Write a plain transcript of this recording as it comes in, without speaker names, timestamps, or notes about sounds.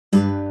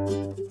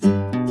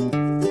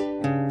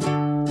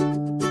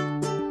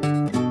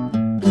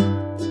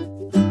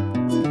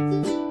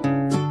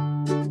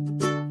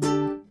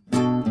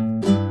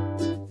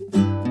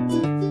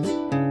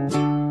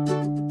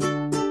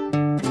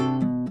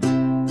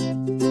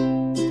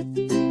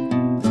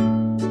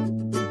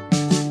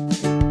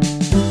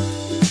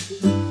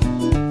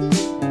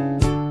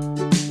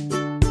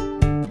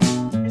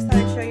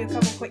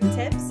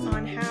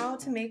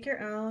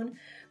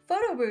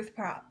Photobooth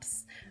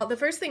Props. Well, the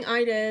first thing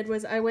I did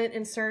was I went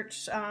and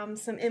searched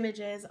some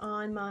images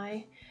on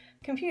my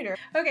computer.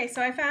 Okay,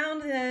 so I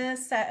found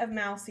this set of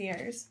mouse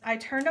ears. I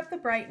turned up the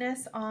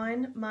brightness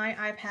on my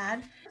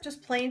iPad,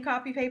 just plain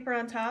copy paper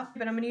on top,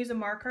 but I'm going to use a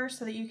marker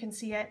so that you can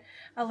see it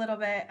a little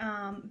bit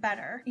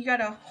better. You got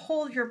to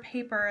hold your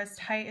paper as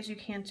tight as you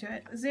can to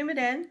it. Zoom it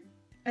in,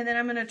 and then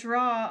I'm going to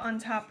draw on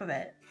top of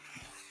it.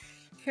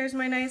 Here's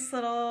my nice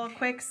little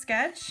quick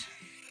sketch.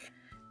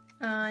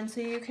 And so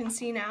you can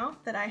see now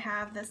that I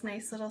have this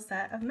nice little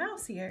set of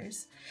mouse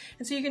ears.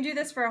 And so you can do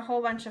this for a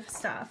whole bunch of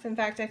stuff. In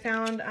fact, I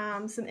found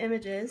some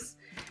images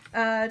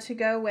to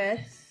go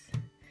with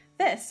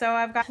this. So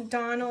I've got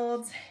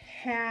Donald's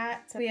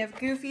hat, we have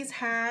Goofy's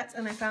hat,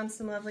 and I found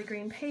some lovely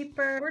green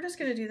paper. We're just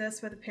gonna do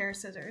this with a pair of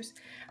scissors.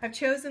 I've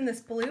chosen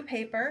this blue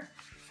paper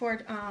for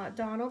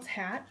Donald's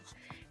hat.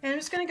 And I'm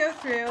just gonna go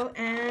through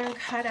and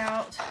cut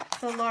out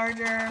the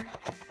larger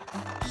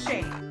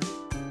shape.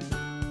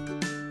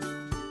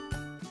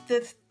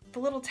 The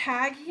little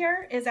tag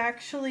here is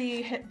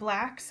actually hit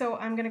black, so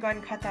I'm going to go ahead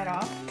and cut that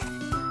off.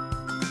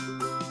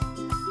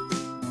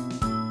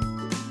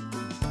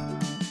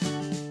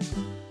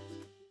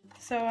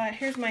 So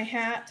here's my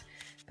hat,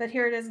 but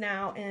here it is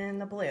now in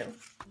the blue.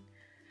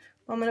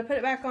 Well, I'm going to put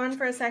it back on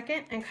for a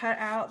second and cut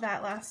out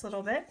that last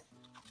little bit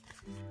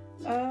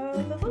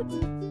of the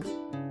look.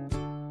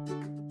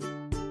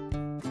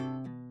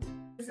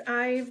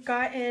 I've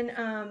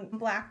gotten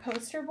black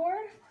poster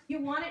board. You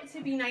want it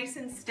to be nice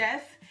and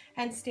stiff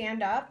and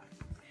stand up.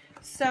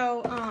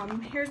 So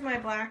here's my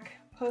black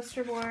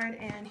poster board,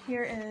 and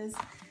here is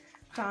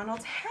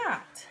Donald's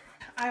hat.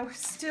 I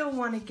still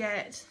want to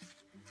get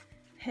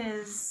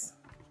his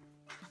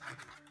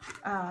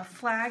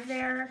flag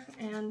there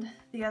and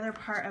the other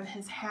part of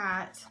his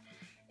hat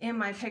in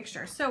my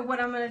picture. So what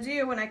I'm going to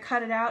do when I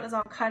cut it out is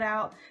I'll cut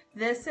out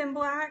this in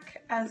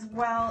black, as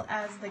well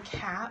as the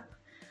cap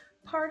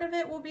part of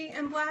it will be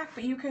in black,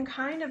 but you can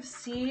kind of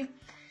see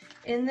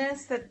in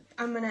this that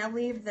I'm going to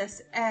leave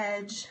this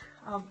edge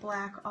of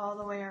black all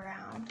the way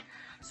around.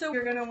 So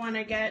you're going to want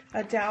to get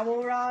a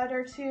dowel rod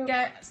or two,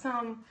 get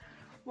some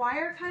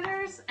wire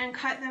cutters and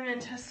cut them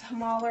into a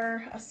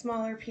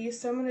smaller piece.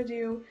 So I'm going to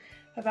do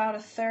about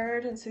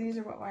 1/3, and so these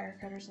are what wire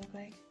cutters look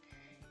like.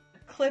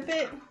 Clip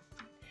it.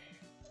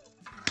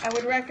 I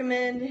would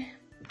recommend,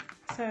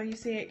 so you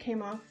see it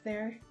came off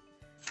there,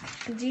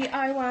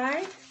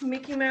 DIY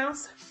Mickey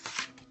Mouse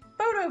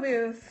photo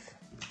booth.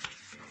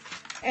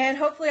 And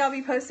hopefully I'll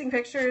be posting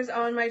pictures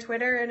on my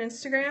Twitter and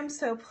Instagram,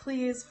 so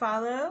please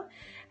follow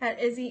at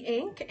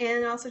izzyinks,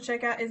 and also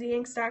check out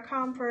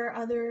izzyinks.com for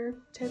other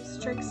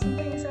tips, tricks, and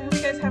things. I hope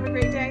you guys have a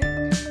great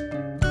day.